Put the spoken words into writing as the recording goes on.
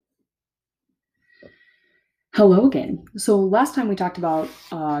Hello again. So last time we talked about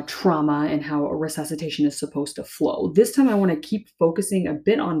trauma and how a resuscitation is supposed to flow. This time I want to keep focusing a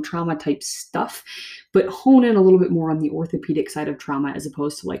bit on trauma type stuff, but hone in a little bit more on the orthopedic side of trauma as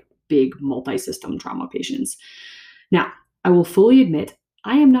opposed to like big multi-system trauma patients. Now, I will fully admit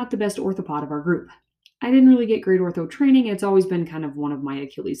I am not the best orthopod of our group. I didn't really get great ortho training. It's always been kind of one of my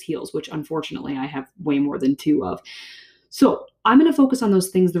Achilles heels, which unfortunately I have way more than two of. So I'm going to focus on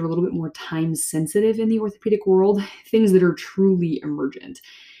those things that are a little bit more time sensitive in the orthopedic world, things that are truly emergent.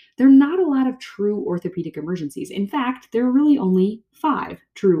 There are not a lot of true orthopedic emergencies. In fact, there are really only five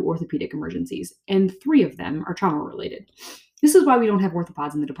true orthopedic emergencies, and three of them are trauma related. This is why we don't have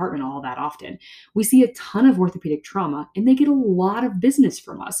orthopods in the department all that often. We see a ton of orthopedic trauma, and they get a lot of business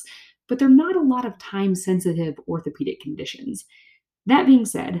from us, but they're not a lot of time sensitive orthopedic conditions. That being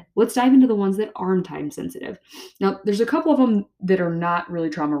said, let's dive into the ones that aren't time sensitive. Now, there's a couple of them that are not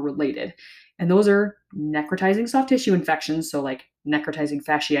really trauma related, and those are necrotizing soft tissue infections, so like necrotizing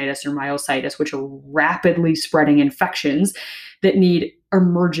fasciitis or myositis, which are rapidly spreading infections that need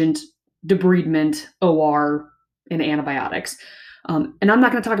emergent debridement, OR, and antibiotics. And I'm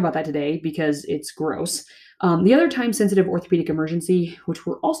not going to talk about that today because it's gross. The other time sensitive orthopedic emergency, which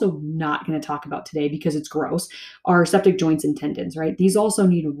we're also not going to talk about today because it's gross, are septic joints and tendons, right? These also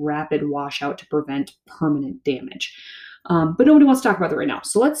need rapid washout to prevent permanent damage. But nobody wants to talk about that right now.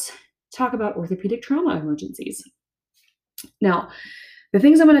 So let's talk about orthopedic trauma emergencies. Now, the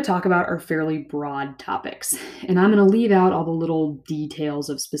things I'm going to talk about are fairly broad topics, and I'm going to leave out all the little details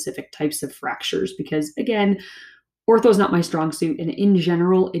of specific types of fractures because, again, ortho is not my strong suit, and in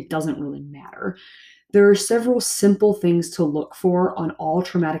general, it doesn't really matter. There are several simple things to look for on all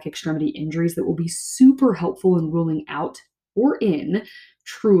traumatic extremity injuries that will be super helpful in ruling out or in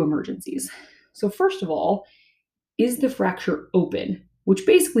true emergencies. So, first of all, is the fracture open? Which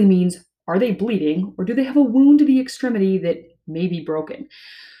basically means, are they bleeding or do they have a wound to the extremity that may be broken?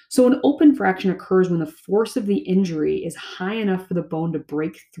 So, an open fracture occurs when the force of the injury is high enough for the bone to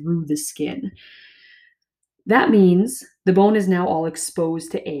break through the skin. That means the bone is now all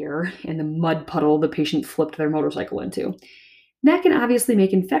exposed to air and the mud puddle the patient flipped their motorcycle into. That can obviously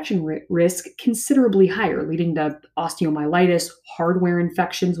make infection risk considerably higher, leading to osteomyelitis, hardware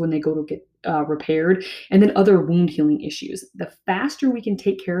infections when they go to get repaired, and then other wound healing issues. The faster we can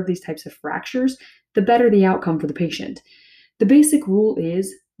take care of these types of fractures, the better the outcome for the patient. The basic rule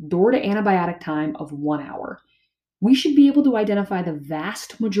is door to antibiotic time of 1 hour. We should be able to identify the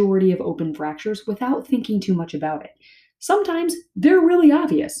vast majority of open fractures without thinking too much about it. Sometimes they're really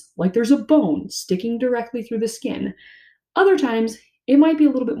obvious, like there's a bone sticking directly through the skin. Other times, it might be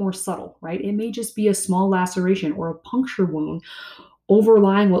a little bit more subtle, right? It may just be a small laceration or a puncture wound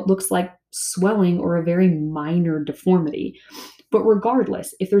overlying what looks like swelling or a very minor deformity. But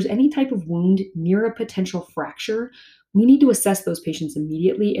regardless, if there's any type of wound near a potential fracture, we need to assess those patients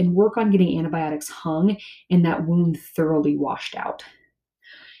immediately and work on getting antibiotics hung and that wound thoroughly washed out.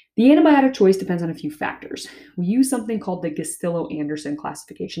 The antibiotic choice depends on a few factors. We use something called the Gastillo-Anderson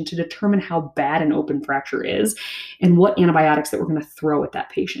classification to determine how bad an open fracture is and what antibiotics that we're going to throw at that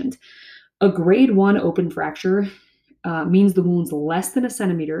patient. A grade 1 open fracture means the wound's less than a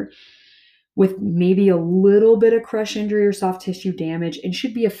centimeter with maybe a little bit of crush injury or soft tissue damage and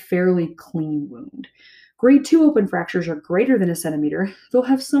should be a fairly clean wound. Grade 2 open fractures are greater than a centimeter. They'll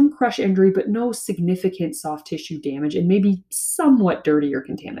have some crush injury, but no significant soft tissue damage and maybe somewhat dirty or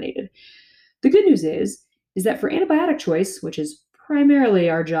contaminated. The good news is that for antibiotic choice, which is primarily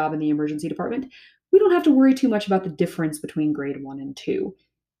our job in the emergency department, we don't have to worry too much about the difference between grade 1 and 2.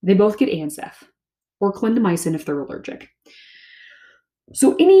 They both get Ansef or clindamycin if they're allergic.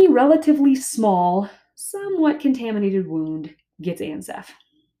 So any relatively small, somewhat contaminated wound gets Ansef.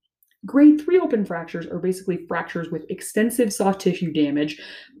 Grade 3 open fractures are basically fractures with extensive soft tissue damage,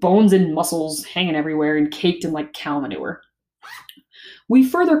 bones and muscles hanging everywhere and caked in like cow manure. We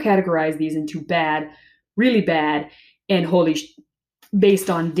further categorize these into bad, really bad, and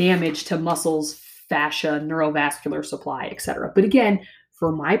based on damage to muscles, fascia, neurovascular supply, etc. But again,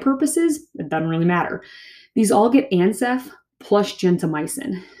 for my purposes, it doesn't really matter. These all get Ansef plus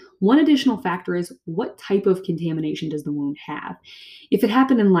gentamicin. One additional factor is what type of contamination does the wound have? If it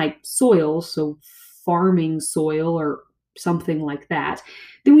happened in like soil, so farming soil or something like that,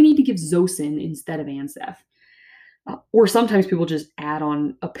 then we need to give Zosyn instead of Ansef. Or sometimes people just add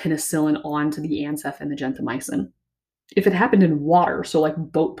on a penicillin onto the Ansef and the gentamicin. If it happened in water, so like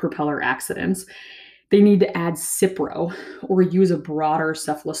boat propeller accidents, they need to add Cipro or use a broader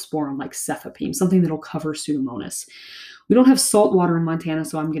cephalosporin like cefepime, something that'll cover Pseudomonas. We don't have salt water in Montana,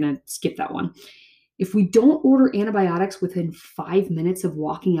 so I'm going to skip that one. If we don't order antibiotics within 5 minutes of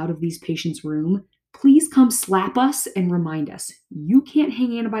walking out of these patients' room, please come slap us and remind us. You can't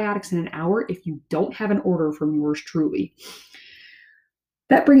hang antibiotics in an hour if you don't have an order from yours truly.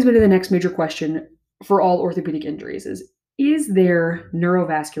 That brings me to the next major question for all orthopedic injuries is there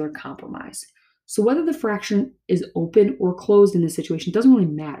neurovascular compromise? So whether the fracture is open or closed in this situation doesn't really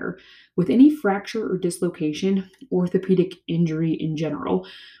matter. With any fracture or dislocation, orthopedic injury in general,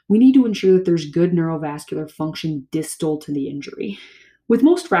 we need to ensure that there's good neurovascular function distal to the injury. With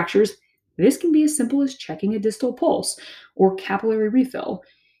most fractures, this can be as simple as checking a distal pulse or capillary refill.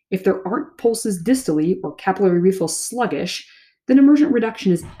 If there aren't pulses distally or capillary refill sluggish, then emergent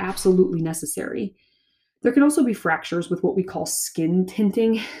reduction is absolutely necessary. There can also be fractures with what we call skin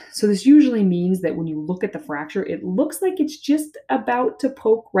tinting. So this usually means that when you look at the fracture, it looks like it's just about to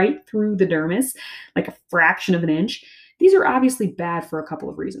poke right through the dermis, like a fraction of an inch. These are obviously bad for a couple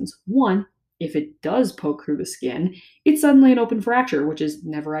of reasons. One, if it does poke through the skin, it's suddenly an open fracture, which is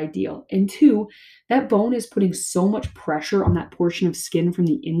never ideal. And two, that bone is putting so much pressure on that portion of skin from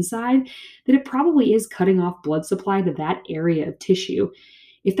the inside that it probably is cutting off blood supply to that area of tissue.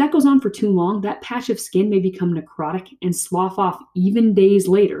 If that goes on for too long, that patch of skin may become necrotic and slough off even days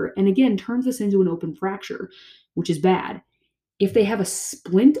later, and again turns this into an open fracture, which is bad. If they have a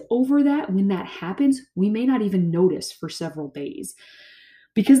splint over that when that happens, we may not even notice for several days.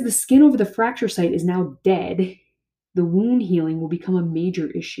 Because the skin over the fracture site is now dead, the wound healing will become a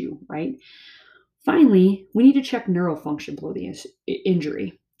major issue, right? Finally, we need to check neurofunction below the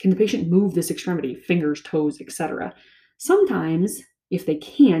injury. Can the patient move this extremity, fingers, toes, etc.? Sometimes, if they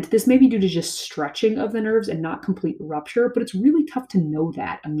can't, this may be due to just stretching of the nerves and not complete rupture, but it's really tough to know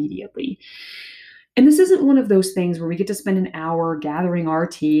that immediately. And this isn't one of those things where we get to spend an hour gathering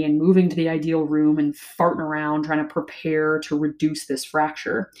RT and moving to the ideal room and farting around trying to prepare to reduce this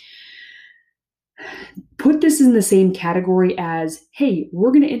fracture. Put this in the same category as, hey,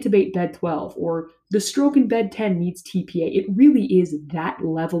 we're going to intubate bed 12 or the stroke in bed 10 needs TPA. It really is that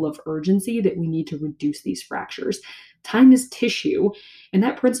level of urgency that we need to reduce these fractures. Time is tissue, and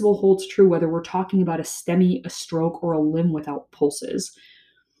that principle holds true whether we're talking about a STEMI, a stroke, or a limb without pulses.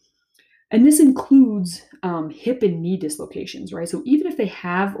 And this includes hip and knee dislocations, right? So even if they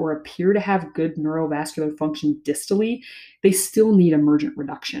have or appear to have good neurovascular function distally, they still need emergent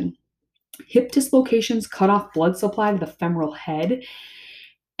reduction. Hip dislocations cut off blood supply to the femoral head.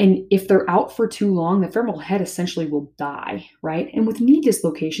 And if they're out for too long, the femoral head essentially will die, right? And with knee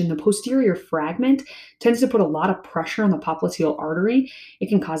dislocation, the posterior fragment tends to put a lot of pressure on the popliteal artery. It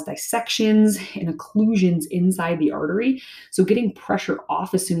can cause dissections and occlusions inside the artery. So getting pressure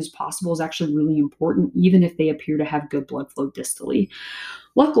off as soon as possible is actually really important, even if they appear to have good blood flow distally.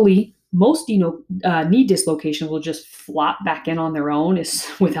 Luckily, most knee dislocations will just flop back in on their own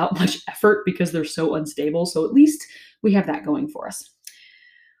without much effort because they're so unstable. So at least we have that going for us.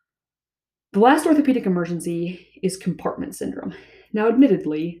 The last orthopedic emergency is compartment syndrome. Now,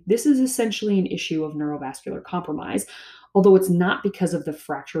 admittedly, this is essentially an issue of neurovascular compromise, although it's not because of the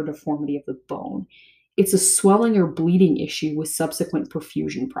fracture or deformity of the bone. It's a swelling or bleeding issue with subsequent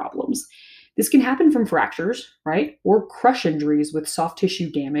perfusion problems. This can happen from fractures, right? Or crush injuries with soft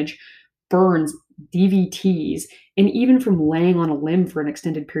tissue damage, burns, DVTs, and even from laying on a limb for an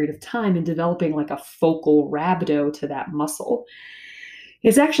extended period of time and developing like a focal rhabdo to that muscle.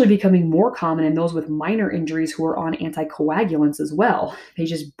 It's actually becoming more common in those with minor injuries who are on anticoagulants as well. They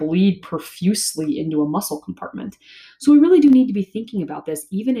just bleed profusely into a muscle compartment. So we really do need to be thinking about this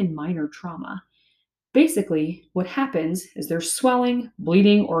even in minor trauma. Basically, what happens is there's swelling,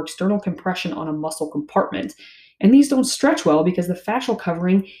 bleeding, or external compression on a muscle compartment. And these don't stretch well because the fascial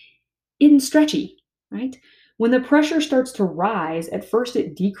covering isn't stretchy, right? When the pressure starts to rise, at first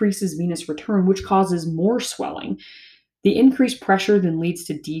it decreases venous return, which causes more swelling. The increased pressure then leads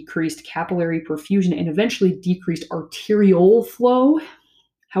to decreased capillary perfusion and eventually decreased arterial flow.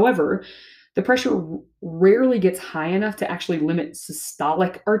 However, the pressure rarely gets high enough to actually limit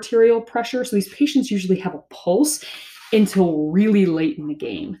systolic arterial pressure. So these patients usually have a pulse until really late in the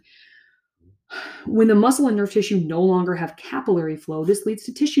game. When the muscle and nerve tissue no longer have capillary flow, this leads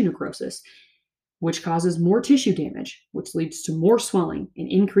to tissue necrosis, which causes more tissue damage, which leads to more swelling and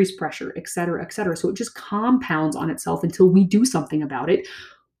increased pressure, et cetera, et cetera. So it just compounds on itself until we do something about it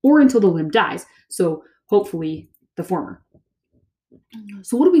or until the limb dies. So hopefully the former.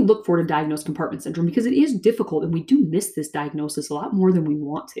 So what do we look for to diagnose compartment syndrome? Because it is difficult and we do miss this diagnosis a lot more than we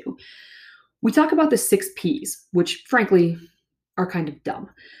want to. We talk about the 6 Ps, which frankly are kind of dumb,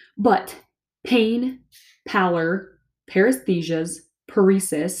 but pain, pallor, paresthesias,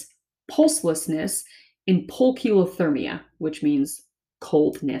 paresis, pulselessness, and poikilothermia, which means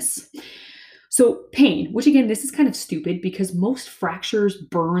coldness. So, pain, which again, this is kind of stupid because most fractures,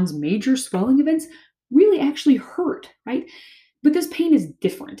 burns, major swelling events really actually hurt, right? But this pain is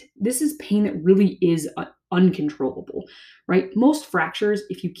different. This is pain that really is uncontrollable, right? Most fractures,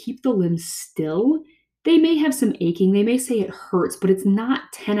 if you keep the limb still, they may have some aching. They may say it hurts, but it's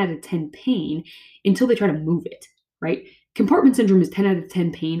not 10 out of 10 pain until they try to move it, right? Compartment syndrome is 10 out of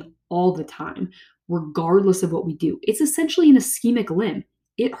 10 pain all the time, regardless of what we do. It's essentially an ischemic limb.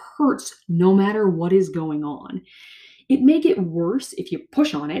 It hurts no matter what is going on. It may get worse if you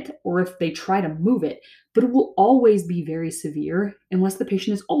push on it or if they try to move it, but it will always be very severe unless the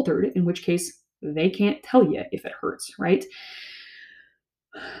patient is altered, in which case they can't tell you if it hurts, right?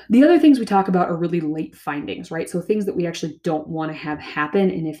 The other things we talk about are really late findings, right? So things that we actually don't want to have happen.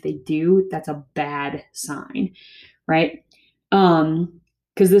 And if they do, that's a bad sign, right?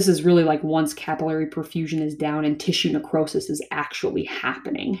 Because this is really like once capillary perfusion is down and tissue necrosis is actually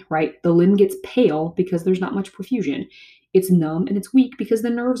happening, right? The limb gets pale because there's not much perfusion. It's numb and it's weak because the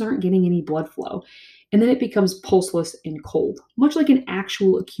nerves aren't getting any blood flow. And then it becomes pulseless and cold, much like an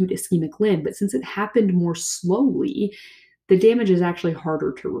actual acute ischemic limb. But since it happened more slowly, the damage is actually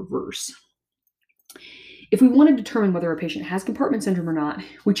harder to reverse. If we want to determine whether a patient has compartment syndrome or not,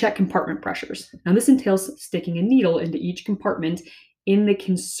 we check compartment pressures. Now, this entails sticking a needle into each compartment in the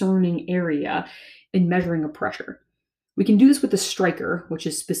concerning area and measuring a pressure. We can do this with the striker, which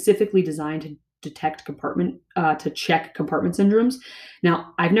is specifically designed to detect to check compartment syndromes.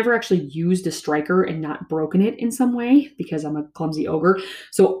 Now, I've never actually used a striker and not broken it in some way because I'm a clumsy ogre.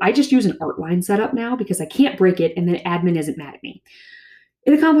 So I just use an art line setup now because I can't break it and then admin isn't mad at me.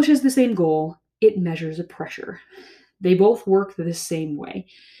 It accomplishes the same goal. It measures a pressure. They both work the same way.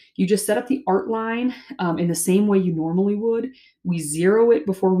 You just set up the art line in the same way you normally would. We zero it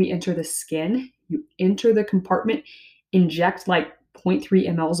before we enter the skin. You enter the compartment, inject like 0.3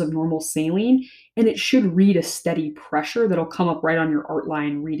 mLs of normal saline, and it should read a steady pressure that'll come up right on your art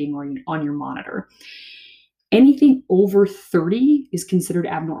line reading or on your monitor. Anything over 30 is considered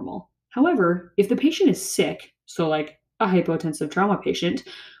abnormal. However, if the patient is sick, so like a hypotensive trauma patient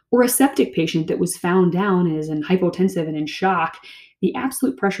or a septic patient that was found down and is in hypotensive and in shock, the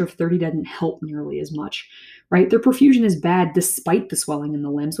absolute pressure of 30 doesn't help nearly as much, right? Their perfusion is bad despite the swelling in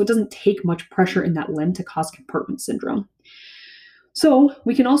the limb, so it doesn't take much pressure in that limb to cause compartment syndrome. So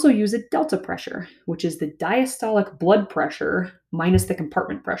we can also use a delta pressure, which is the diastolic blood pressure minus the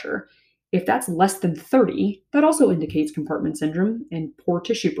compartment pressure. If that's less than 30, that also indicates compartment syndrome and poor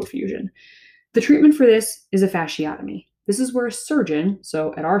tissue perfusion. The treatment for this is a fasciotomy. This is where a surgeon,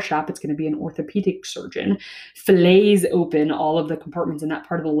 so at our shop, it's going to be an orthopedic surgeon, fillets open all of the compartments in that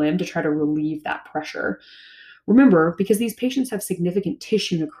part of the limb to try to relieve that pressure. Remember, because these patients have significant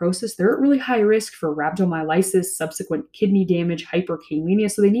tissue necrosis, they're at really high risk for rhabdomyolysis, subsequent kidney damage,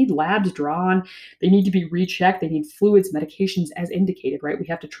 hyperkalemia. So they need labs drawn, they need to be rechecked, they need fluids, medications as indicated, right? We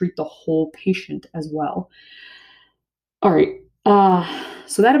have to treat the whole patient as well. All right.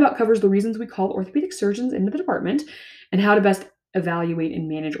 So that about covers the reasons we call orthopedic surgeons into the department and how to best evaluate and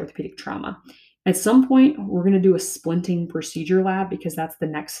manage orthopedic trauma. At some point, we're going to do a splinting procedure lab because that's the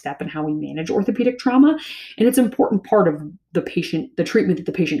next step in how we manage orthopedic trauma. And it's an important part of the treatment that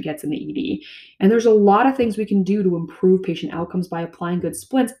the patient gets in the ED. And there's a lot of things we can do to improve patient outcomes by applying good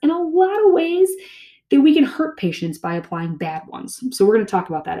splints, and a lot of ways that we can hurt patients by applying bad ones. So we're going to talk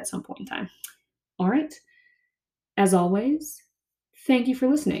about that at some point in time. All right. As always, thank you for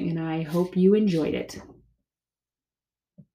listening, and I hope you enjoyed it.